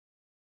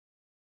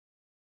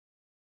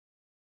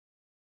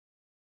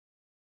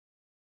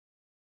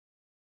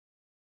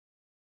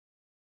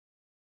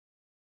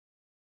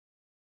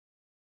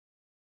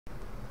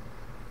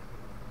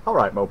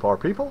Alright Mopar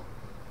people,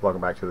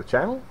 welcome back to the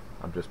channel.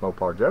 I'm just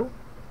Mopar Joe.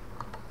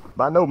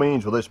 By no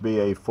means will this be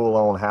a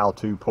full-on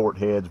how-to port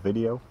heads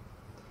video.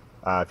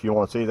 If you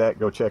want to see that,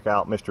 go check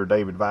out Mr.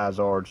 David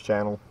Vizard's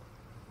channel.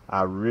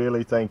 I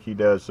really think he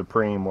does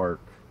supreme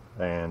work,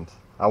 and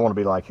I want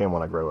to be like him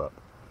when I grow up.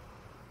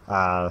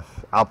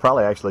 I'll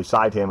probably actually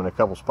cite him in a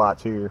couple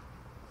spots here.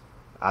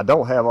 I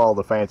don't have all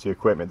the fancy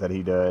equipment that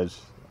he does,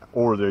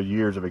 or the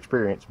years of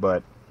experience,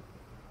 but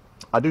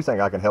I do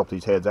think I can help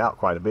these heads out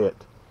quite a bit.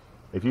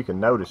 If you can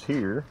notice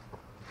here,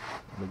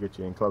 let me get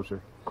you in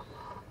closer,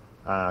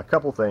 a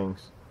couple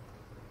things.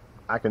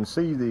 I can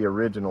see the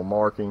original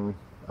marking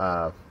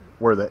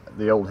where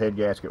the old head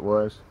gasket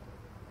was.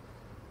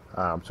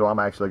 So I'm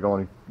actually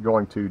going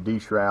to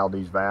deshroud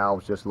these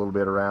valves just a little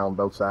bit around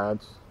both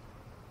sides.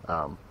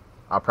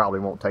 I probably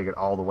won't take it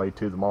all the way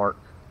to the mark,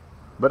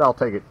 but I'll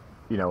take it,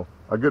 you know,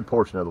 a good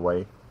portion of the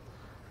way.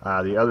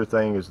 The other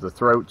thing is the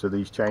throats of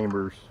these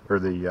chambers, or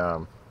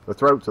the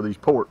throats of these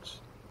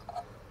ports,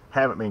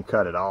 haven't been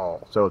cut at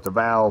all. So if the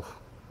valve,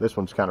 this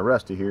one's kind of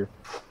rusty here.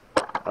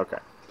 Okay,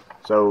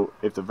 so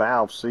if the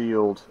valve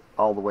sealed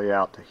all the way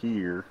out to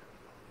here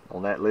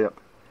on that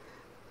lip,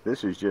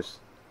 this is just,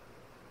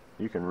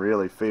 you can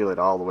really feel it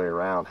all the way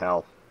around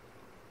how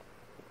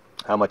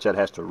much that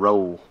has to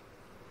roll.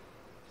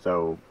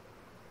 So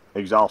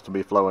exhaust will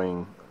be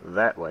flowing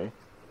that way,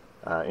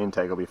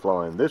 intake will be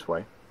flowing this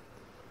way,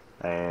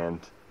 and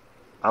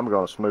I'm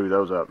going to smooth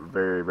those up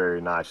very,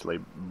 very nicely.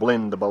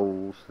 Blend the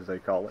bowls, as they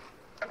call it.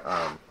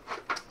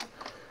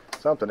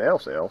 Something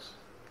else,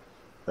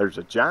 there's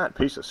a giant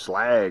piece of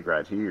slag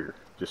right here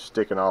just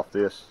sticking off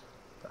this,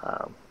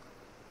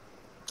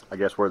 I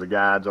guess where the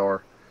guides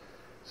are.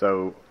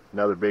 So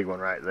another big one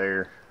right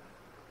there,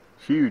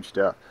 huge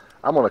stuff.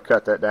 I'm going to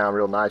cut that down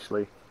real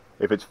nicely.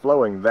 If it's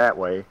flowing that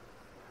way,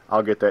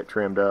 I'll get that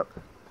trimmed up.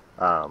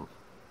 On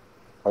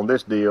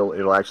this deal,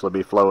 it'll actually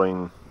be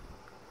flowing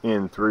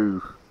in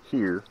through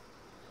here,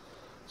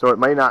 so it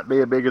may not be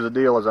as big as a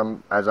deal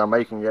as I'm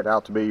making it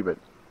out to be, but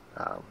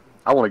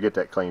I want to get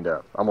that cleaned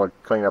up. I'm going to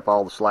clean up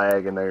all the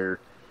slag in there,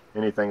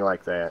 anything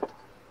like that.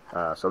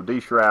 So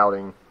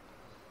deshrouding,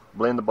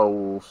 blend the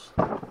bowls,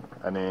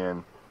 and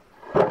then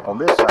on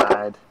this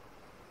side,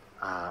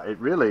 it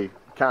really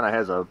kind of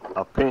has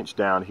a pinch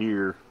down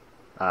here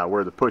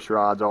where the push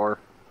rods are,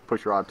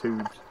 push rod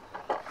tubes,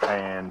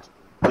 and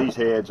these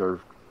heads are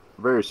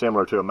very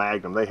similar to a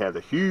Magnum. They have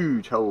the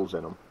huge holes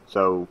in them,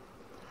 so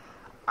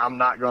I'm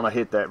not going to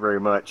hit that very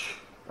much.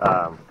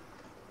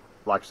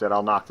 Like I said,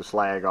 I'll knock the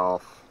slag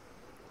off.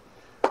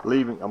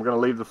 I'm going to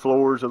leave the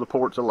floors of the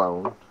ports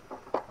alone.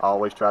 I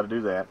always try to do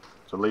that.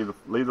 So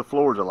leave the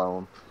floors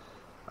alone.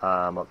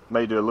 I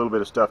may do a little bit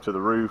of stuff to the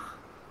roof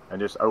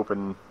and just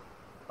open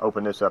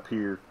this up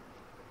here.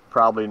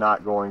 Probably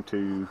not going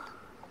to,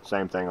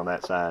 same thing on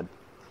that side.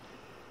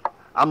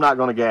 I'm not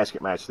going to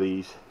gasket match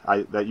these.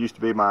 That used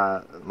to be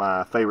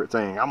my favorite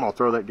thing. I'm going to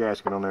throw that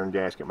gasket on there and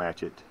gasket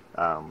match it.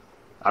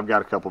 I've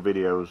got a couple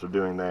videos of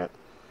doing that,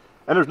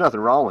 and there's nothing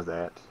wrong with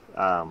that.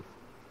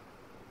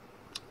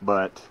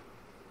 But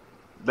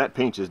that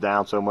pinches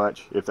down so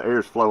much. If the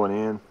air's flowing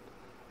in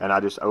and I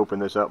just open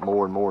this up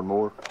more and more and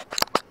more,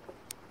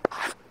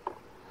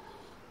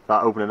 if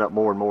I open it up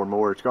more and more and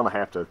more, it's going to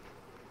have to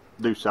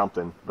do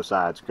something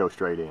besides go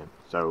straight in.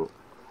 So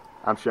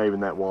I'm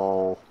shaving that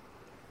wall,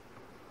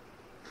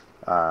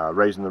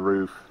 raising the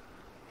roof,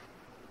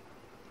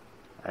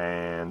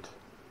 and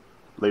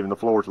leaving the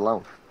floors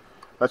alone.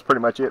 That's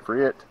pretty much it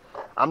for it.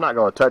 I'm not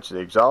going to touch the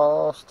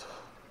exhaust.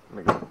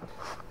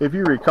 If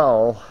you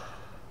recall,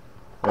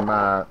 in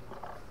my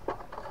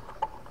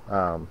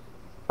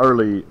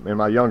in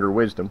my younger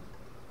wisdom,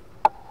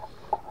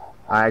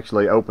 I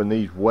actually opened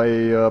these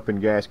way up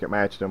and gasket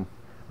matched them.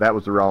 That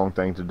was the wrong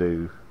thing to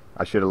do.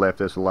 I should have left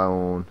this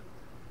alone.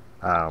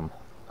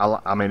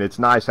 I mean, it's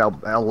nice how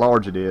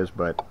large it is,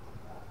 but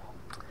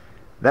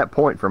that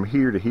point from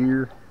here to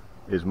here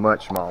is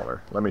much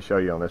smaller. Let me show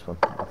you on this one.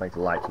 I think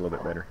the light's a little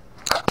bit better.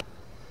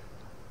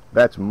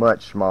 That's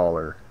much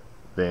smaller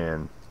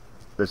than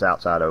this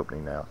outside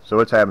opening now. So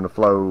it's having to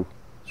flow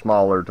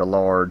smaller to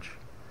large,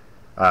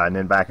 and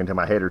then back into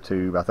my header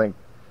tube. I think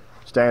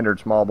standard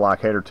small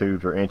block header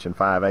tubes are 1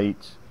 5/8".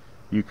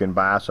 You can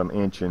buy some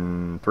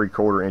 1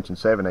 3/4", 1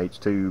 7/8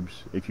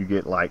 tubes if you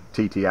get like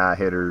TTI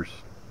headers,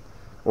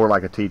 or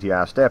like a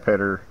TTI step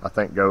header. I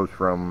think goes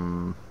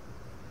from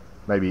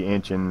maybe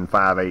 1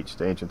 5/8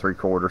 to 1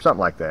 3/4,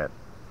 something like that.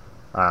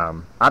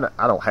 I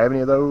don't have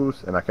any of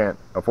those, and I can't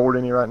afford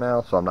any right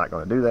now, so I'm not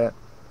going to do that.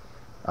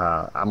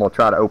 I'm going to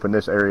try to open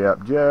this area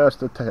up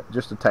just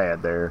a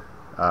tad there,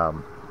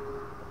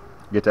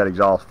 get that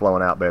exhaust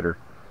flowing out better,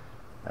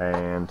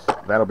 and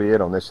that'll be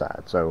it on this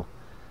side. So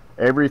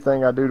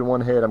everything I do to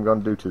one head, I'm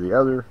going to do to the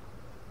other.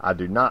 I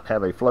do not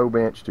have a flow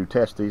bench to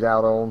test these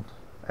out on,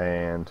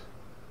 and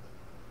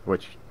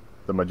which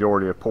the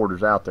majority of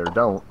porters out there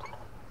don't.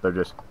 They're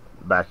just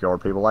backyard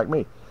people like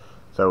me.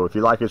 So if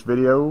you like this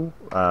video,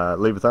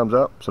 leave a thumbs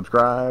up,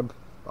 subscribe,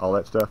 all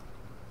that stuff,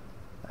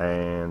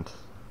 and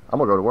I'm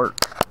gonna go to work.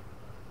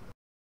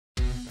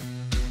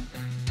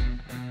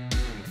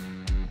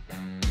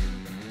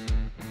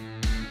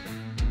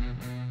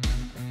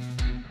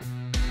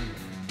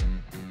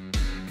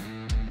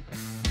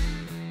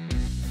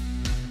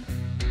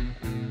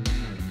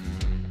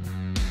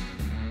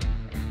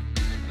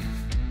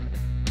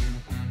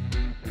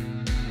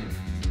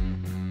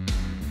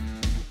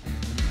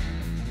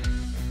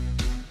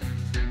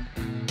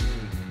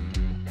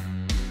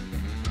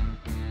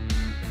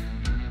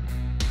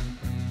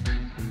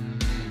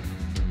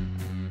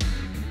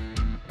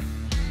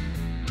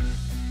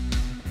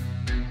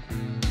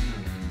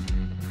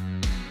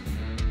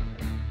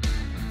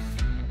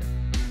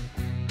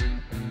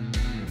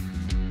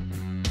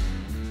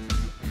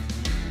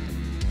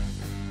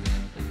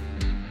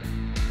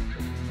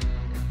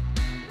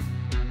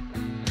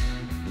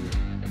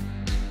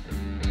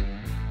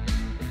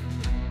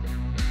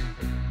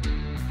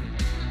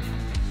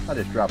 I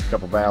just dropped a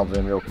couple valves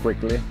in real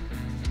quickly.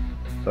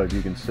 So if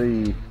you can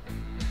see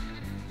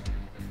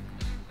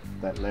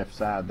that left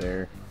side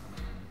there,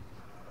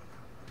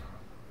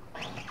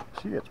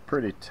 see, it's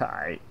pretty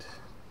tight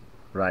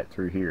right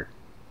through here.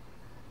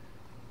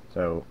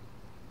 So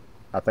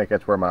I think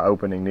that's where my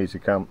opening needs to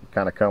come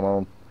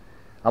on.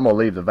 I'm gonna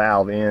leave the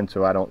valve in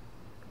so I don't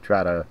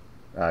try to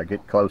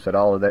get close at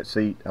all to that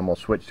seat. I'm gonna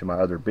switch to my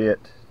other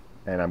bit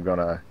and I'm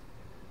gonna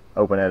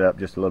open that up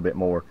just a little bit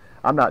more.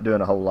 I'm not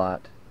doing a whole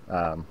lot,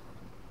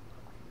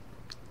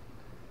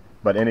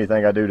 but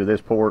anything I do to this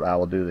port, I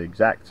will do the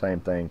exact same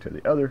thing to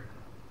the other.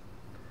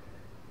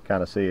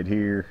 Kind of see it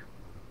here.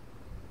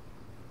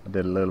 I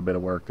did a little bit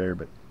of work there,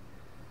 but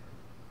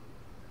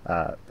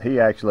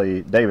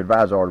David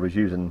Vizard was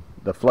using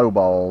the flow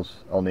balls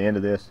on the end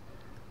of this.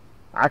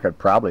 I could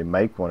probably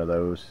make one of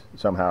those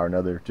somehow or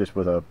another, just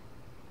with a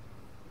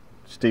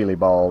steely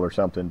ball or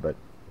something, but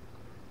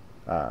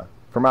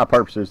for my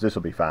purposes, this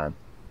will be fine.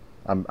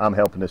 I'm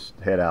helping this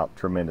head out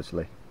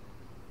tremendously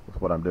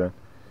with what I'm doing.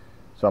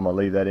 So I'm going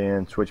to leave that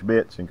in, switch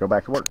bits, and go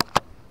back to work.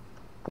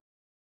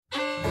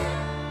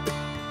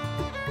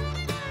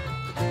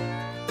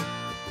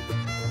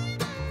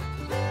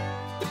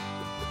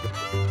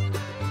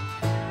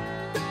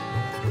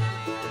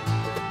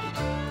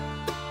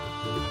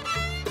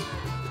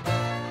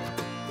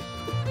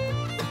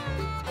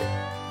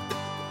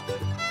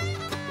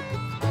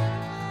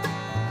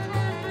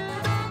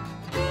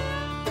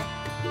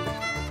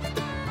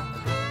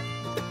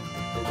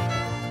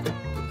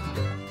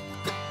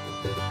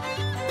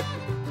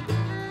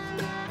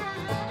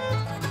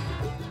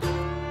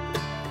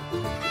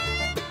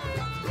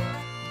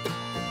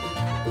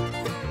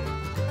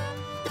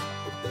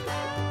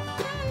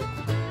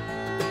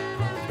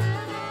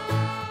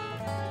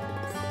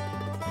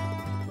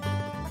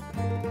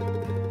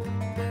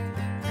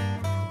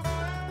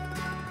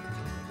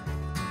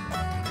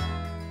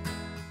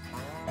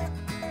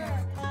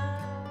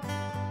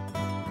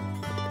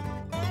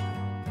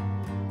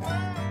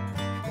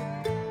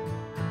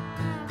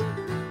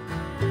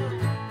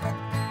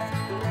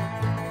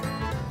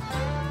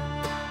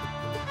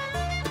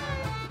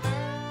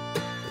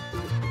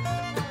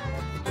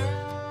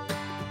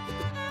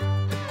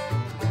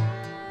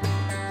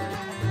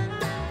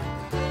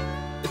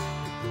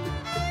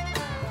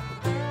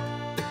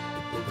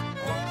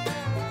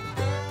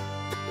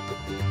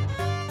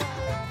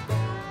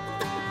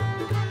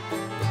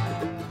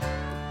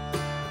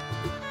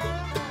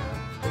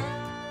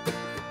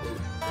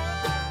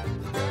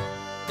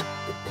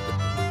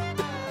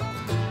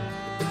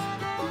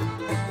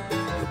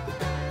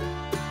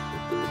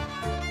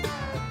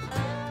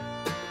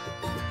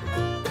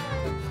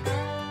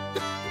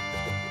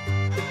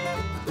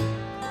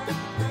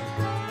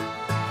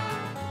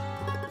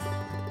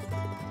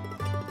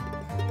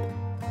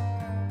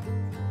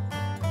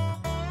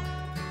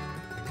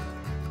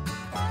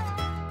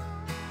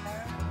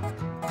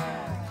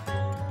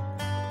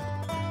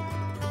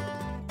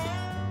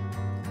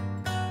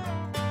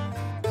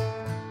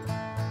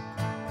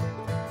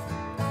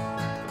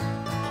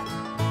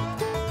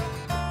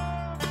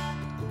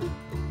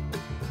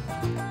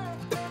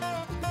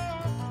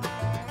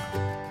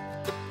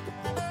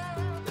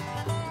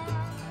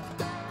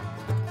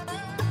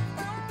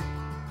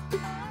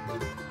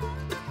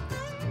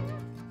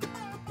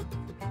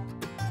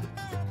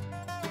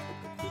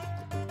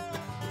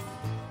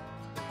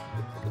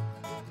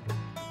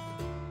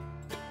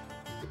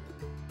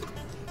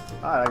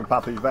 Alright, I can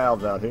pop these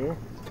valves out here.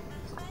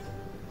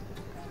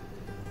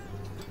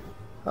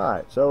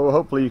 Alright, so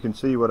hopefully you can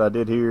see what I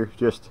did here.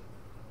 Just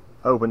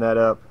open that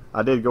up.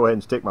 I did go ahead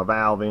and stick my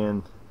valve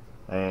in,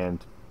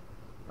 and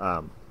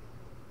I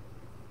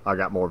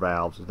got more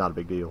valves. It's not a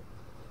big deal.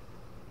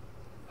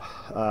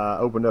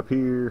 Opened up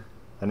here,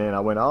 and then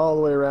I went all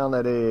the way around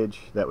that edge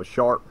that was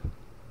sharp.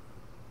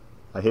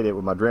 I hit it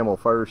with my Dremel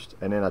first,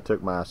 and then I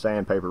took my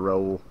sandpaper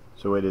roll,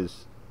 so it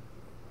is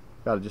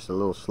got just a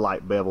little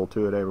slight bevel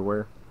to it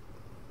everywhere.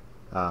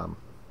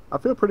 I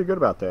feel pretty good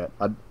about that.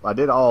 I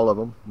did all of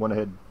them. Went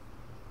ahead,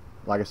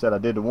 like I said, I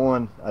did the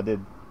one. I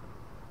did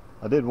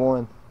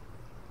one.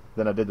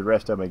 Then I did the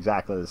rest of them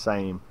exactly the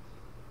same.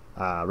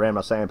 Ran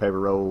my sandpaper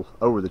roll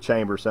over the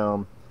chamber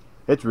some.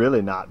 It's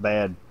really not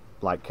bad,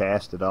 like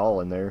cast at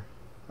all in there.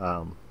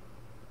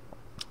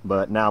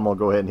 But now I'm gonna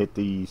go ahead and hit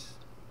the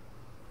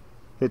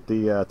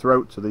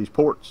throats of these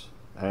ports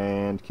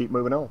and keep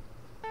moving on.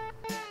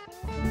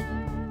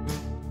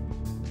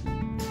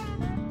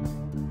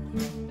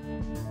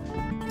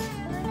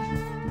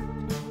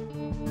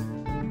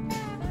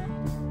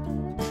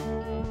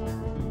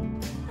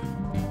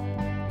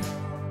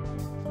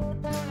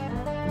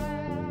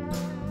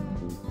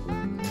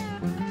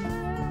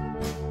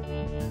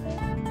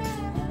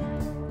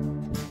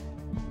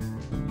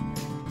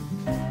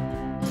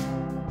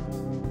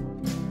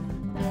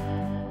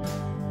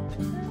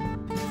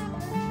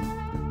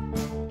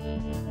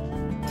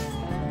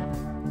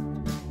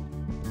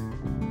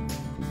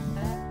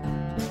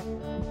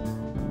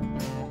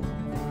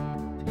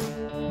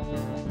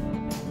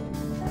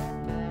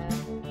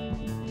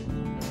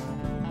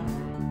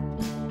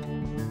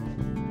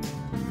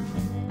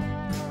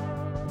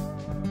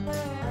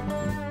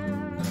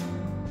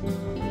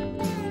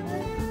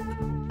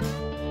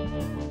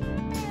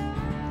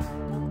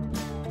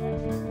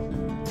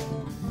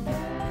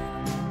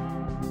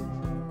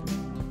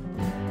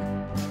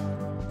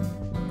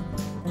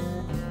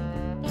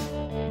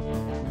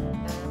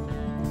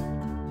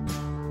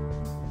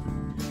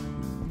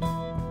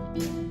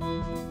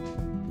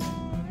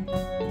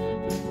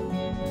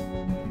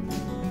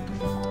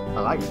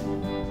 I like it.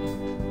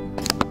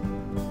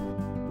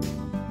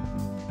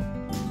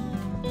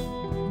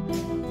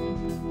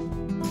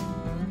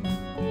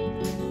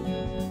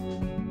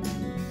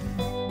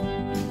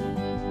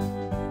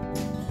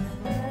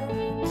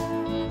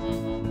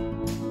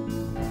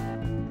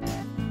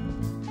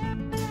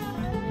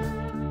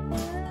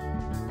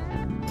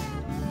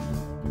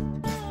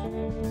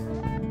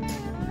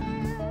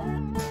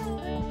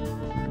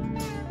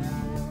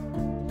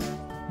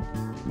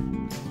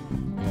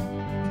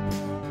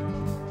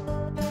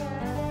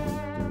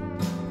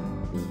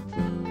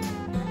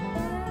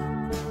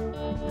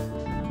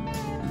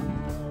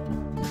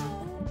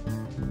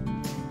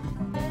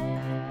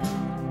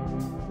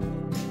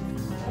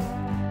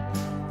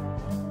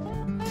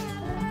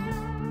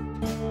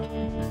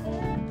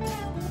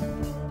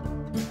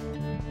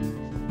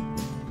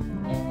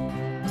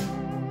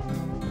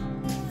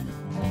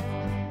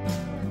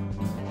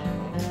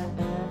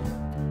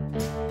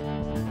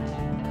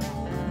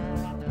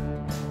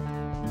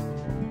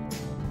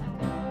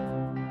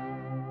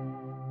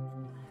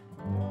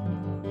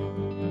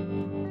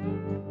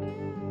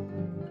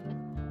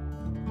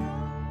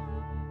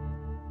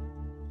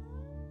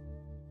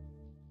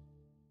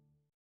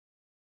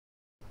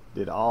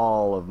 Did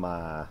all of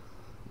my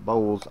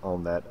bowls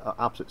on that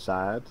opposite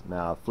side.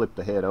 Now I flip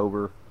the head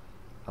over.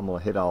 I'm going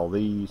to hit all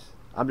these.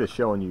 I'm just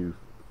showing you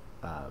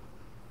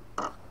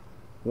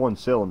one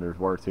cylinder's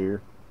worth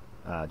here,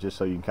 just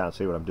so you can kind of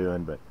see what I'm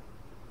doing. But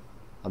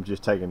I'm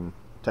just taking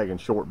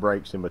short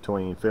breaks in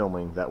between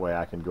filming. That way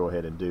I can go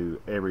ahead and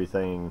do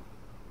everything.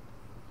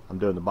 I'm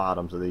doing the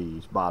bottoms of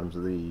these,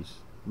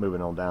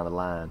 moving on down the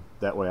line.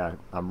 That way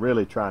I'm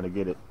really trying to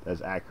get it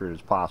as accurate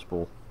as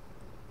possible.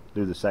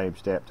 Do the same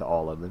step to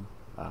all of them.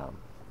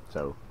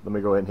 So let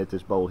me go ahead and hit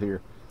this bowl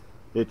here.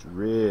 It's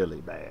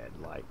really bad.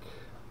 Like,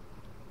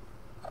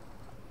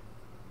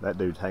 that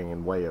dude's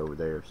hanging way over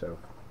there, so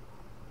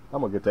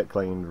I'm gonna get that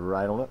cleaned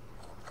right on up.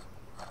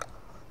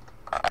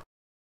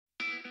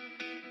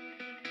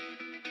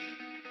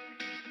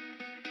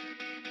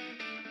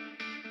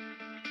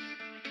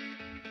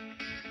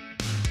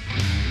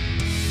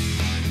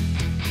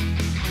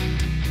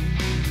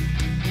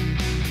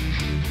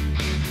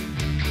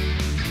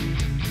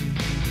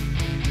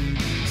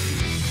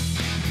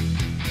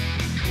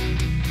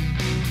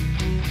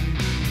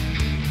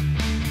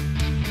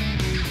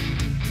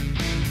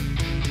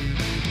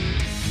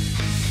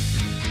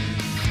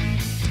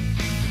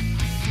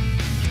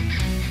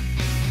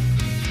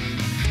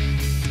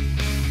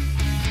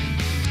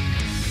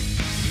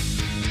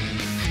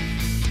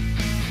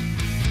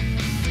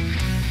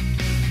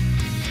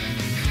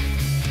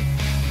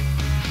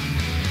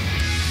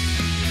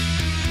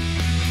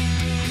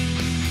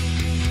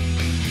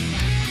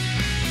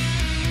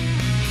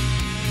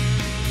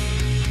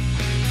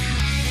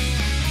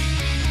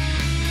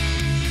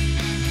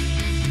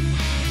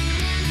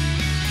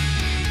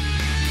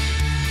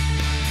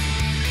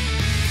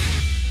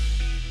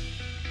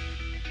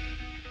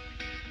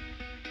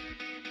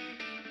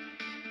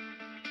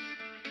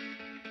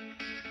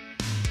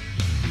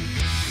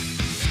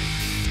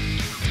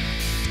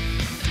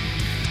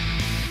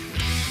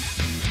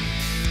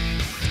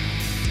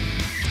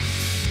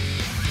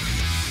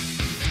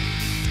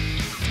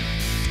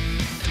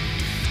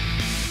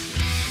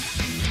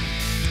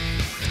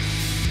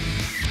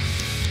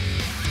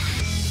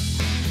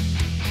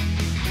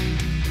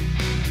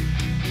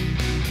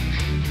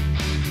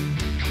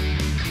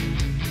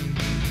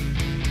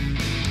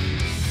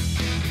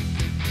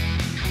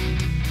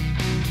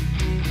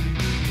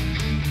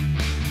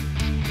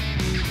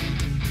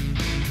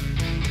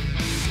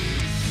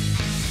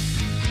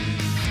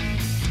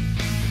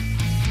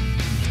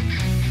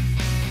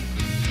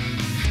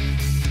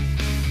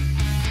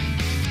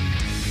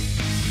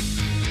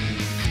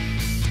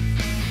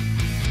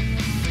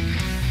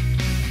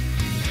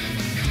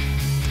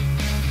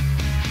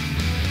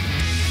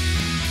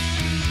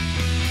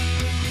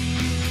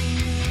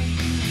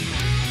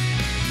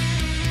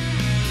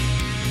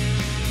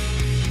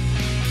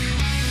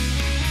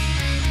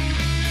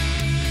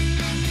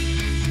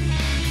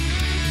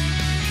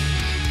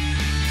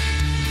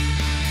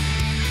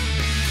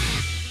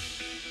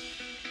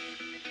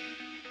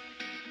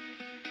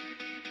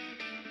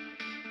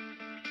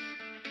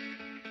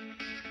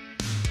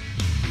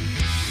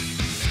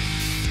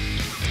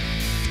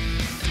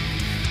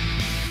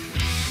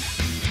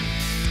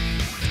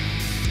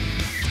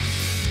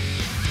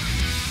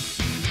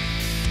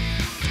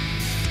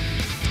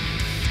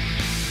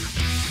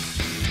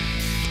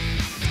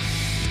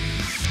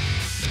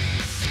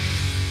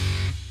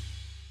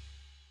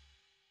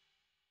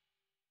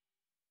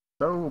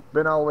 So,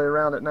 been all the way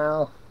around it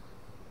now.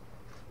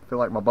 Feel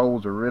like my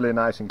bowls are really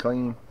nice and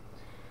clean.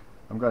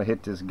 I'm going to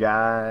hit this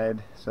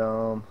guide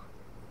some.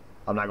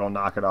 I'm not going to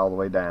knock it all the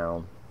way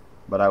down,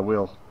 but I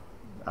will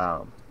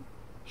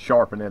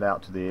sharpen it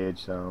out to the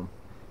edge some.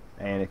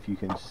 And if you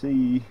can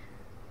see,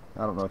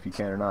 I don't know if you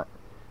can or not,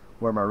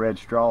 where my red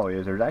straw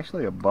is, there's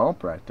actually a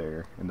bump right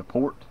there in the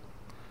port.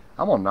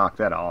 I'm going to knock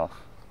that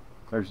off.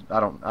 I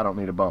don't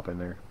need a bump in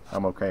there.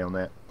 I'm okay on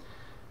that.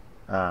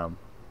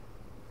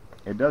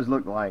 It does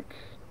look like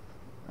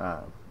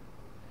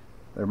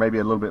there may be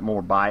a little bit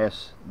more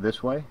bias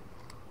this way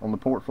on the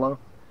port flow,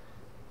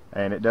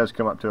 and it does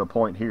come up to a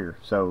point here.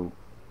 So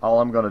all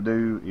I'm going to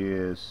do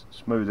is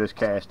smooth this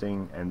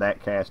casting and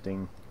that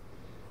casting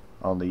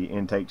on the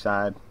intake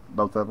side,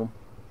 both of them,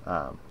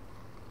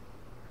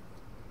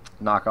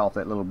 knock off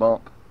that little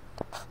bump,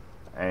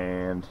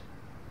 and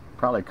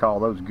probably call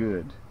those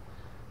good.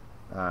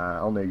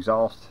 On the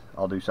exhaust,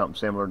 I'll do something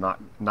similar,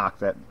 knock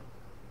that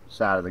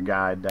side of the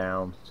guide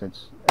down.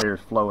 Since air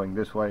is flowing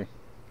this way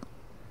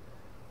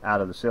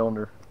out of the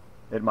cylinder,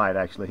 it might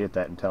actually hit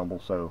that and tumble,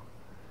 so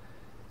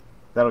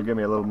that'll give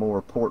me a little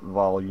more port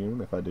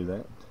volume if I do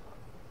that.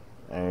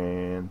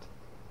 And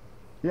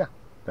yeah,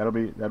 that'll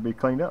be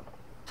cleaned up.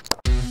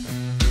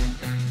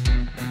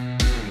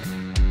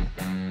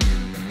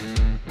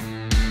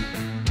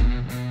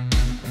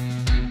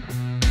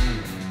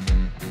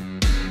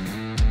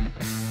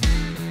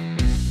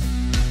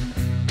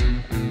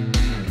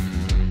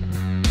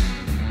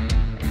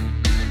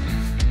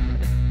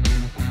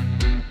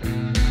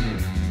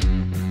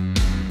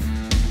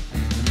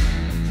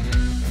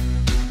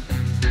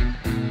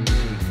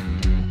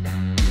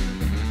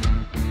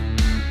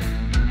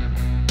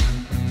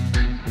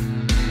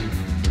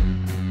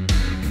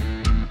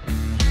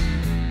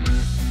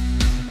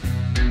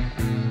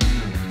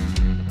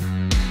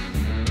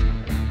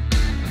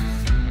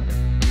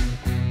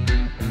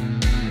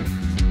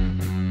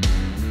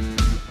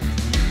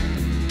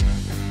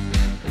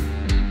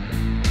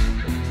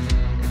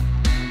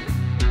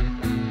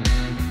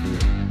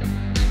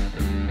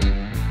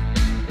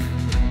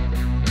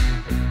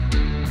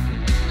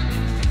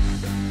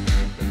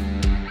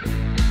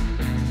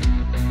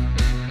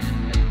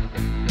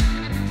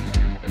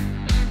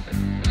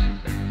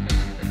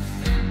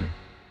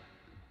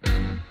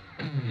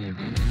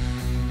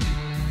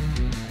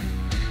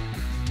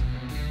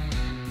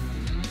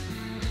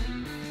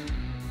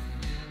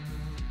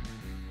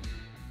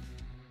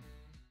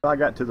 I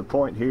got to the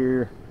point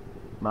here,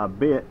 my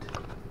bit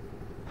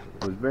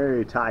was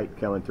very tight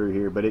coming through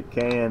here, but it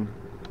can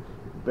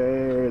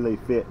barely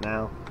fit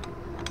now.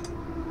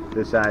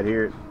 This side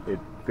here, it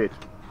fits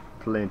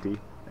plenty,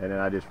 and then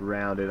I just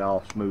round it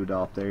off, smooth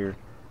off there.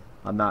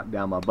 I knocked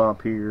down my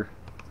bump here.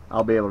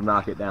 I'll be able to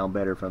knock it down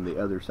better from the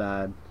other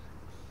side.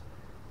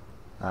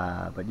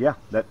 But yeah,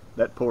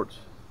 that port's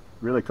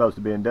really close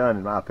to being done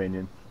in my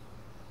opinion.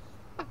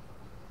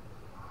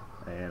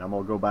 And I'm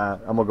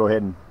gonna go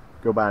ahead and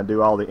go by and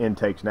do all the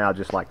intakes now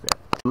just like that.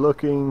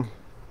 Looking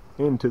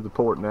into the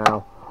port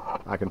now,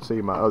 I can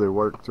see my other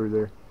work through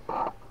there.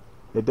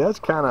 It does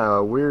kind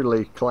of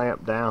weirdly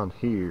clamp down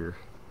here.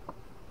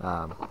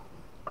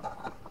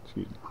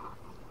 Excuse me.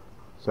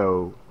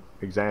 So,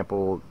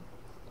 example,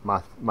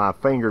 my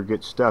finger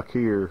gets stuck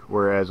here,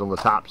 whereas on the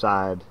top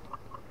side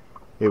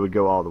it would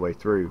go all the way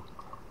through.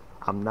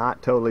 I'm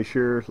not totally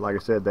sure. Like I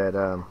said,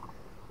 that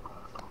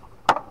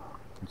you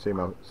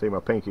can see my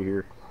pinky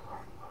here.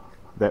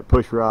 That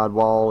push rod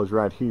wall is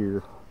right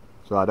here,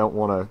 so I don't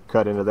want to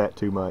cut into that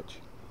too much.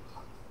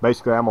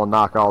 Basically, I'm gonna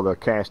knock all the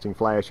casting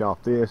flash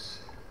off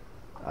this,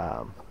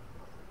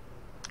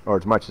 or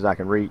as much as I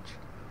can reach,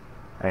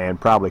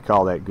 and probably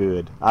call that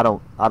good. I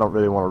don't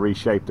really want to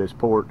reshape this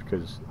port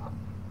because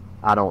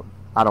I don't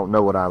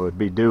know what I would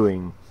be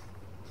doing.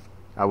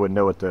 I wouldn't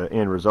know what the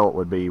end result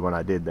would be when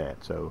I did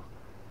that. So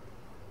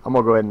I'm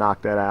gonna go ahead and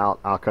knock that out.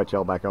 I'll cut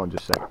y'all back on in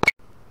just a second.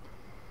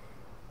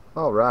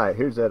 Alright,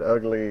 here's that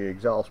ugly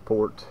exhaust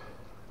port,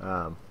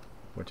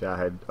 which I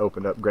had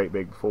opened up great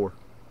big before.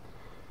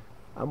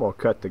 I'm going to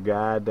cut the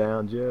guide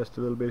down just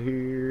a little bit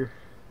here.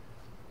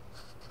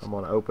 I'm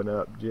going to open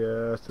up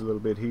just a little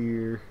bit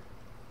here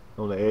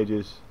on the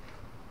edges.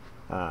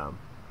 Try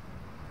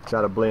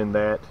to blend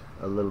that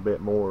a little bit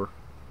more,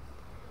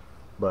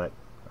 but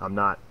I'm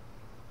not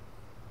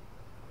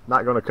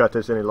going to cut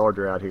this any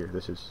larger out here.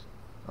 This is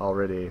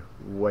already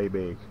way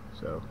big.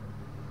 So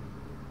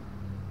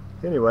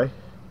anyway,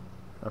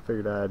 I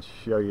figured I'd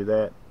show you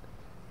that.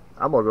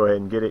 I'm going to go ahead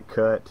and get it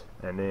cut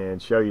and then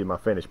show you my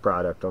finished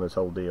product on this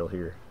whole deal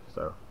here.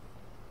 So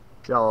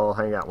y'all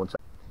hang out one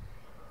second.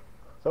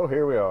 So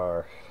here we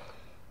are.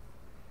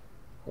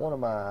 One of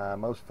my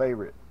most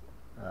favorite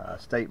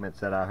statements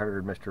that I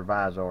heard Mr.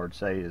 Vizard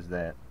say is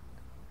that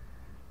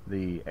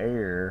the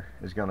air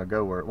is going to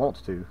go where it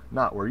wants to,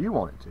 not where you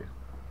want it to.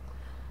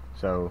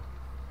 So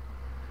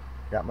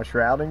got my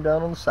shrouding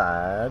done on the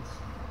sides,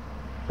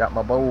 got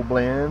my bowl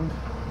blend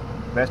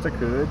best I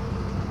could.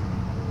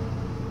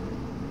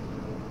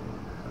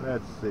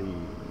 Let's see.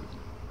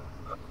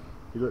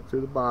 You look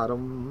through the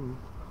bottom.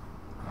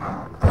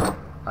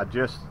 I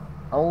just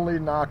only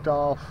knocked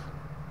off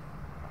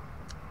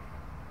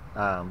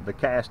the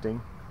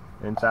casting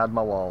inside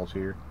my walls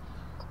here.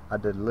 I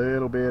did a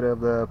little bit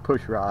of the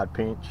push rod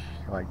pinch,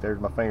 like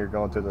there's my finger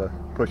going through the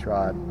push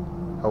rod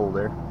hole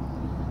there.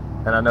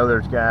 And I know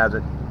there's guys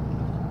that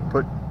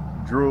put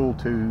drool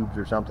tubes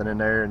or something in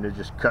there and they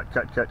just cut.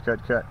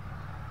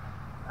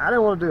 I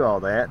didn't want to do all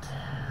that.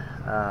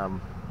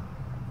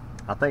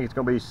 I think it's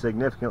going to be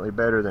significantly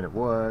better than it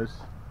was.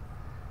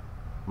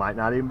 Might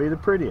not even be the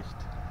prettiest,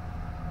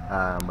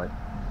 but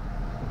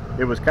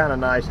it was kind of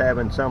nice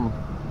having some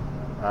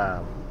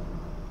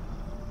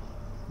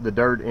the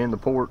dirt in the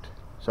port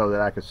so that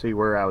I could see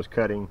where I was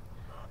cutting.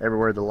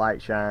 Everywhere the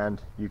light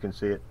shined, you can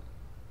see it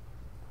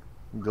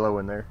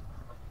glowing there.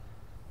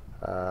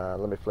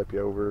 Let me flip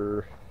you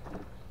over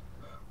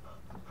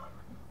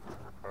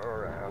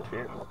around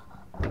here.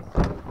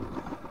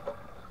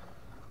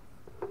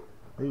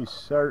 These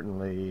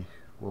certainly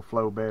will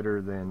flow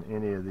better than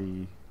any of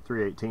the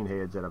 318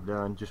 heads that I've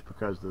done, just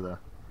because of the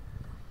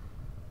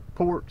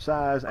port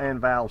size and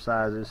valve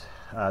sizes.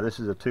 This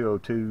is a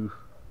 202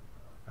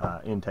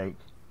 intake,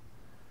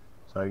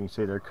 so you can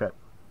see they're cut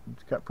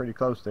pretty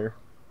close there.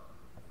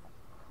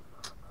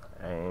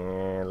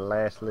 And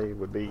lastly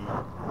would be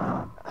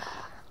a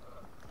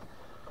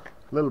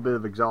little bit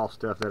of exhaust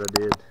stuff that I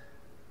did.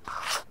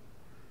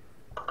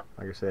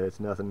 Like I said, it's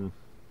nothing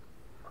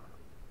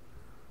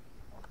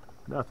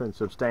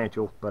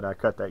substantial, but I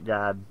cut that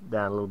guide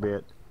down a little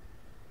bit.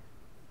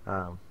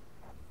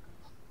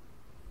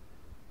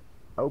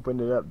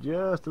 Opened it up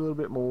just a little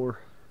bit more,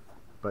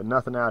 but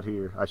nothing out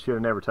here. I should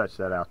have never touched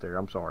that out there.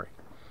 I'm sorry,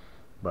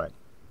 but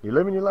you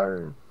live and you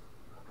learn.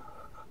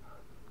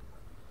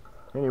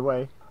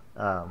 Anyway,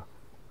 I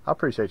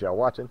appreciate y'all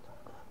watching.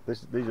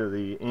 These are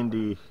the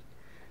Indy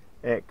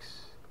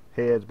X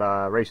heads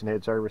by Racing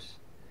Head Service,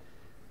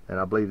 and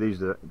I believe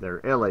these are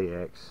their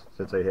LAX,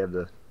 since they have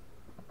the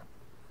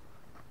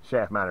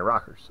shaft mounted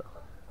rockers. So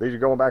these are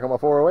going back on my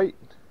 408.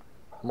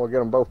 I'm gonna get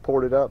them both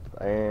ported up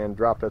and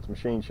dropped at the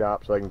machine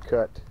shop so I can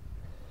cut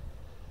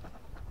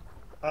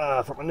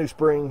for my new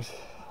springs.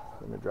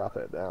 Let me drop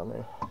that down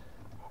there.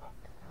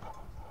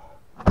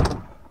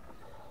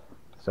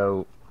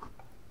 So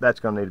that's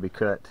gonna need to be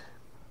cut,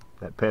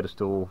 that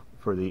pedestal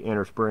for the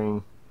inner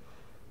spring.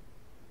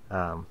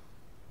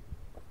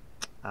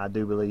 I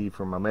do believe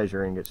from my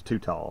measuring it's too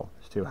tall,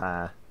 it's too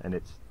high, and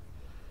it's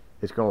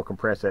going to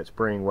compress that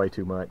spring way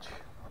too much.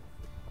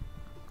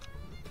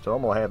 So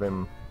I'm going to have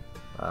him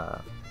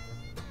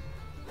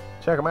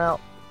check them out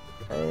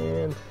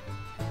and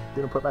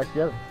get them put back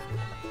together.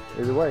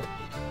 Either way,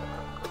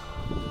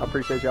 I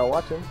appreciate y'all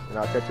watching, and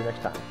I'll catch you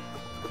next time.